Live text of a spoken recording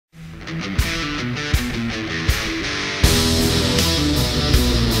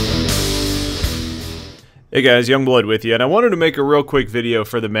Hey guys, Youngblood with you, and I wanted to make a real quick video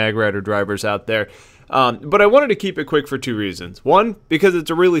for the Magrider drivers out there. But I wanted to keep it quick for two reasons. One, because it's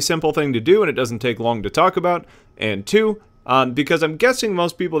a really simple thing to do and it doesn't take long to talk about. And two, because I'm guessing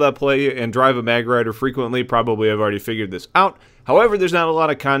most people that play and drive a Magrider frequently probably have already figured this out. However, there's not a lot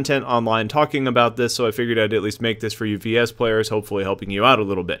of content online talking about this, so I figured I'd at least make this for you VS players, hopefully helping you out a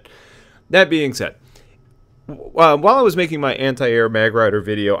little bit. That being said, while I was making my anti-air Magrider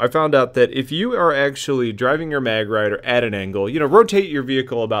video, I found out that if you are actually driving your Magrider at an angle, rotate your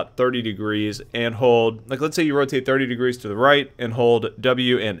vehicle about 30 degrees and hold, like let's say you rotate 30 degrees to the right and hold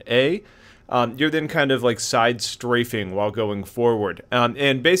W and A, you're then kind of like side strafing while going forward.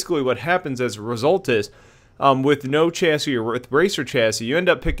 And basically what happens as a result is, with no chassis or with racer chassis, you end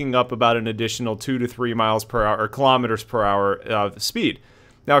up picking up about an additional 2 to 3 miles per hour or kilometers per hour of speed.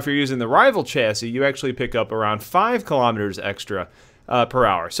 Now, if you're using the rival chassis, you actually pick up around 5 kilometers extra per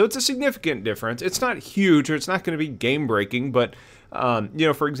hour. So it's a significant difference. It's not huge, or it's not going to be game-breaking, but,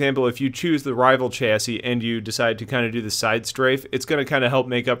 for example, if you choose the rival chassis and you decide to kind of do the side strafe, it's going to kind of help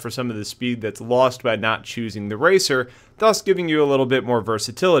make up for some of the speed that's lost by not choosing the racer, thus giving you a little bit more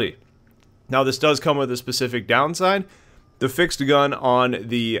versatility. Now, this does come with a specific downside. The fixed gun on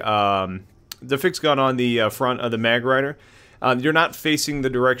the front of the Magrider, you're not facing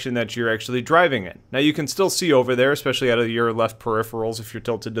the direction that you're actually driving in. Now, you can still see over there, especially out of your left peripherals if you're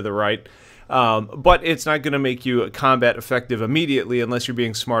tilted to the right, but it's not going to make you combat effective immediately unless you're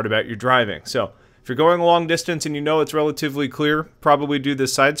being smart about your driving. So if you're going a long distance and you know it's relatively clear, probably do the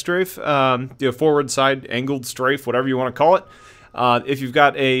side strafe, forward side angled strafe, whatever you want to call it. If you've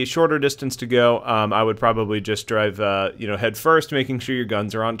got a shorter distance to go, I would probably just drive head first, making sure your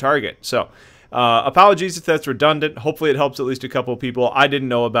guns are on target. So apologies if that's redundant. Hopefully it helps at least a couple people. I didn't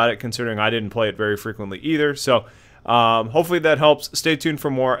know about it considering I didn't play it very frequently either. So hopefully that helps. Stay tuned for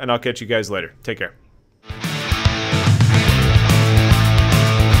more, and I'll catch you guys later. Take care.